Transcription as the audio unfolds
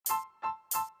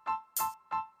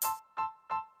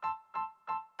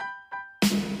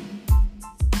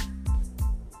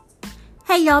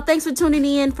Hey y'all, thanks for tuning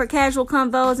in for Casual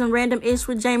Convos and Random Ish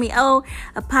with Jamie O,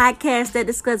 a podcast that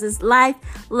discusses life,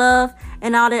 love,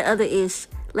 and all that other ish.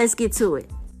 Let's get to it.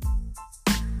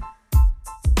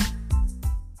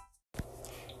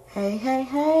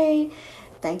 Hey.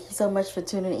 Thank you so much for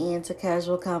tuning in to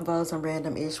Casual Convos and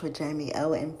Random Ish with Jamie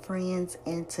O and friends.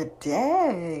 And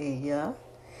today,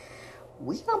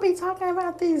 we gonna be talking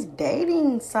about these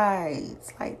dating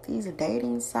sites, these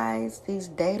dating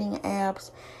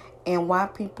apps, and why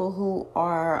people who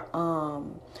are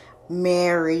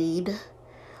married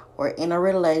or in a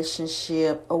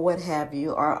relationship or what have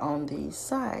you are on these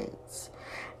sites.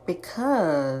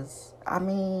 Because, I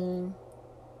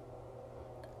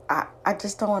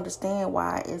just don't understand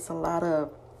why it's a lot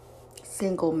of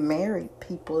single married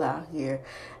people out here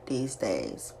these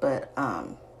days. But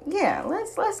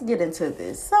let's get into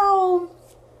this. So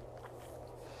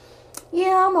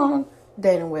I'm on a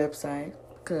dating website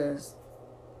because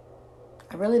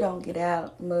I really don't get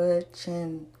out much,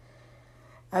 and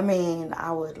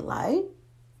I would like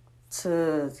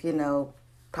to,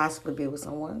 possibly be with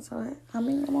someone. So I'm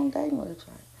on a dating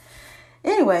website.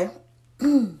 Anyway,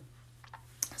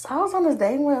 so I was on this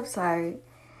dating website,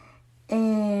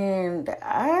 and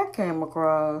I came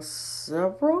across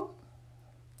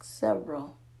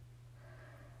several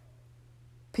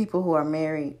people who are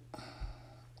married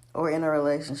or in a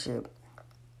relationship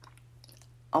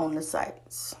on the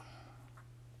sites.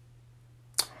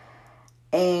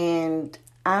 And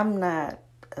I'm not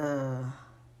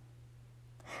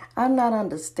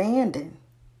understanding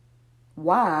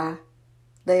why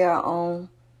they are on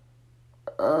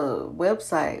a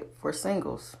website for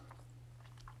singles.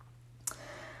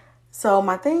 So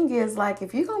my thing is,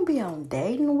 if you're going to be on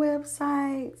dating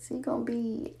websites, you're going to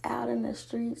be out in the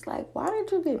streets, why did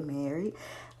you get married?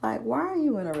 Why are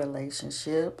you in a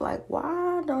relationship?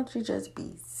 Why don't you just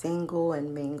be single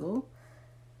and mingle?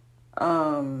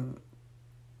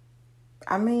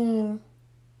 I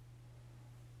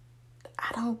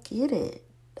don't get it.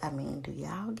 Do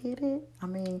y'all get it?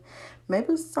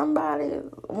 Maybe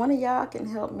one of y'all can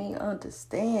help me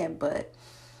understand, but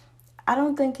I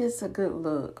don't think it's a good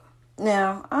look.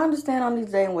 Now, I understand on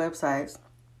these dating websites,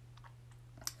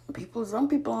 some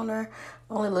people on there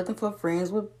only looking for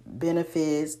friends with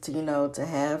benefits to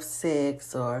have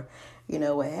sex or,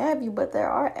 what have you. But there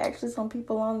are actually some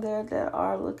people on there that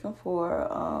are looking for,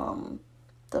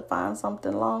 to find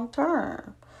something long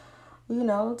term,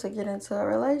 to get into a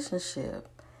relationship.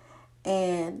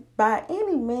 And by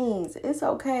any means, it's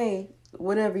okay,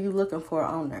 whatever you're looking for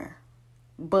on there.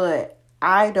 But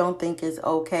I don't think it's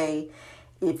okay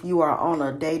if you are on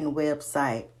a dating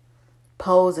website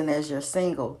posing as you're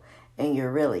single and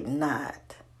you're really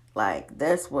not.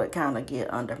 That's what kind of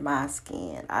get under my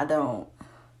skin.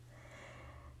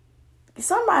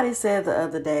 Somebody said the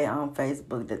other day on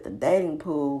Facebook that the dating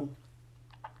pool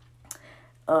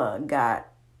got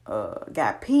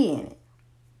pee in it.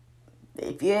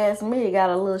 If you ask me, it got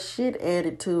a little shit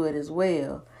added to it as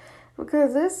well.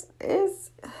 Because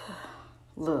it's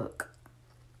look,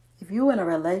 if you in a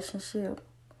relationship,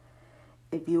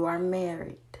 if you are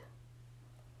married,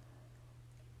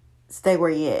 stay where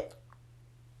you at.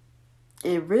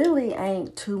 It really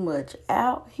ain't too much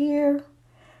out here.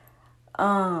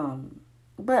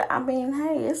 But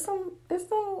hey, it's some,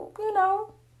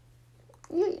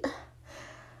 you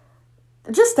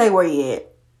just stay where you at.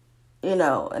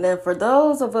 And then for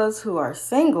those of us who are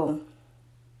single,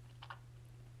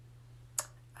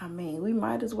 we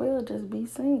might as well just be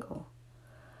single.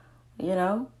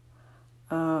 I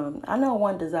know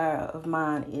one desire of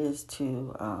mine is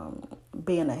to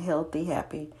be in a healthy,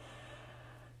 happy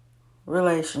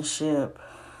relationship,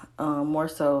 more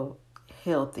so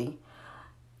healthy,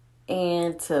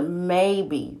 and to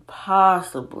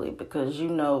possibly, because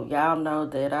y'all know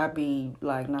that I be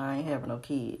I ain't having no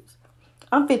kids.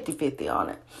 I'm 50-50 on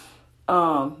it.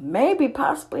 Maybe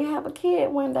possibly have a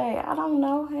kid one day. I don't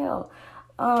know. Hell.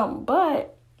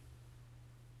 But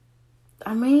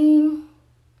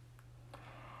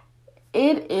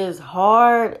it is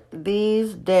hard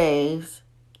these days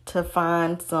to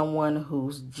find someone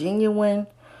who's genuine,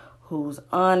 who's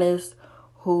honest,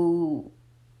 who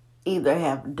either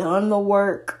have done the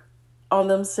work on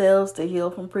themselves to heal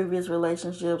from previous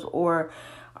relationships or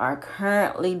are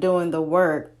currently doing the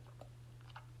work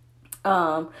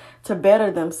to better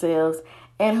themselves,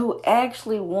 and who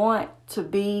actually want to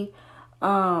be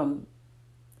in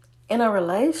a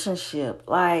relationship.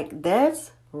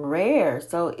 That's rare.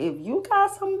 So if you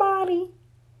got somebody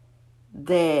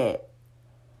that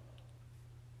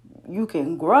you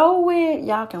can grow with,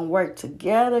 y'all can work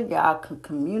together, y'all can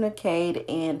communicate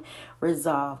and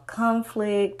resolve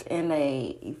conflict in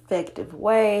a effective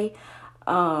way.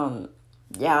 Y'all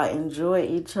enjoy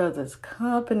each other's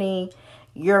company.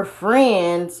 Your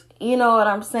friends, you know what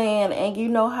I'm saying, and you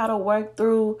know how to work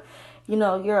through,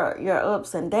 your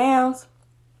ups and downs.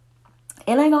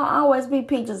 It ain't gonna always be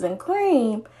peaches and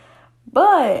cream,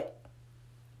 but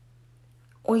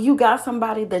when you got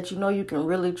somebody that you know you can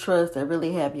really trust, that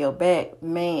really have your back,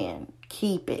 man,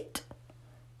 keep it.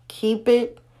 Keep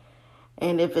it.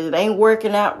 And if it ain't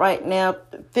working out right now,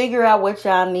 figure out what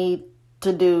y'all need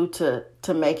to do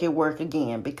to make it work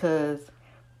again, because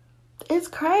it's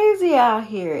crazy out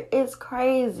here. It's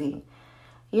crazy.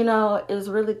 It's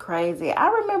really crazy. I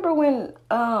remember when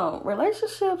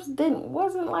relationships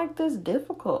wasn't like this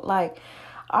difficult. Like,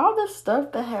 all the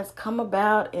stuff that has come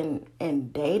about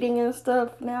in dating and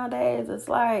stuff nowadays, it's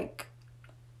like,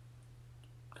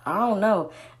 I don't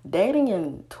know. Dating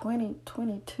in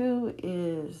 2022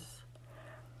 is,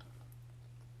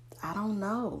 I don't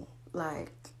know.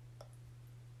 Like,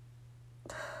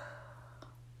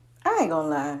 I ain't gonna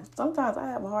lie. Sometimes I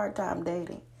have a hard time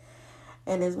dating.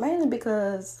 And it's mainly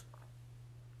because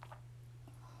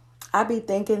I be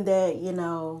thinking that,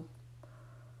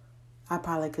 I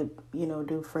probably could,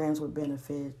 do friends with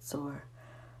benefits or,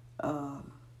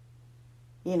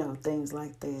 things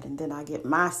like that. And then I get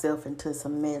myself into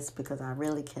some mess because I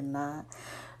really cannot.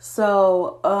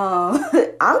 So, I'm just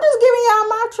giving y'all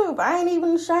my truth. I ain't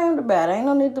even ashamed about it. Ain't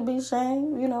no need to be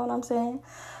ashamed. You know what I'm saying?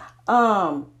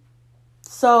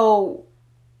 So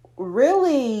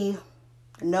really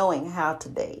knowing how to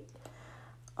date,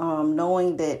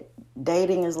 knowing that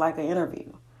dating is like an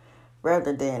interview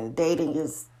rather than dating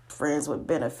is friends with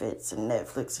benefits and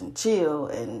Netflix and chill,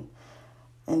 and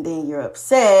then you're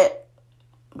upset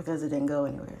because it didn't go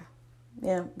anywhere.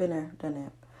 Yeah, been there,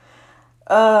 done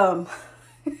that.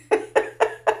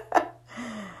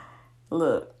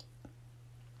 Look,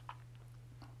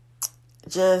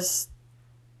 just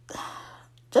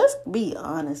be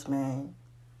honest, man.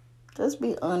 Just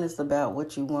be honest about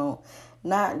what you want,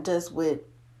 not just with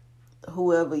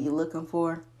whoever you're looking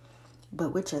for,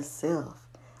 but with yourself.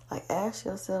 Like, ask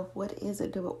yourself, what is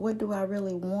it? What do I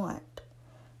really want?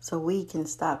 So we can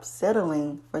stop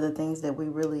settling for the things that we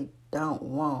really don't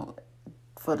want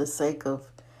for the sake of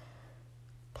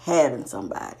having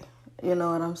somebody. You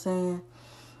know what I'm saying?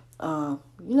 You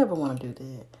never want to do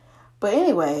that. But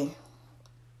anyway,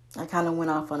 I kind of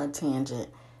went off on a tangent.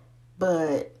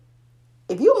 But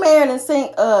if you married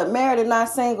and not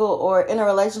single, or in a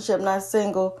relationship not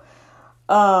single,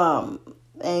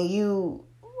 and you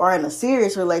are in a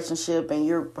serious relationship and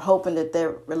you're hoping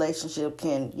that relationship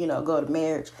can, go to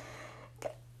marriage,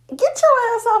 get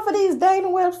your ass off of these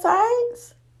dating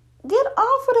websites. Get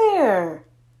off of there.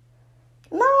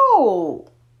 No.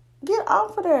 Get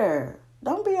off of there.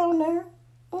 Don't be on there.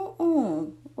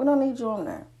 We don't need you on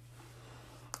there.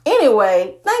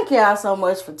 Anyway, thank y'all so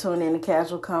much for tuning in to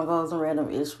Casual Convos and Random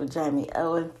Ish with Jamie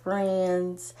O and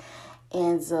friends.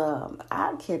 And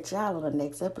I'll catch y'all on the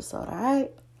next episode, all right?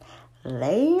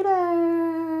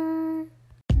 Later.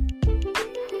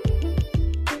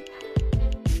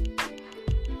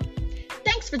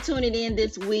 Thanks for tuning in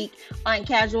this week on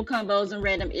Casual Convos and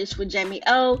Random Ish with Jamie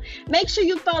O. Make sure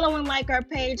you follow and like our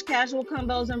page, Casual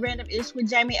Convos and Random Ish with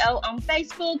Jamie O, on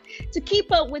Facebook to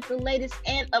keep up with the latest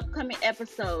and upcoming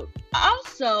episodes.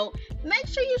 Also, make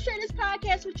sure you share this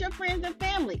podcast with your friends and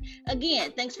family.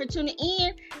 Again, thanks for tuning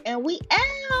in, and we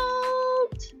out.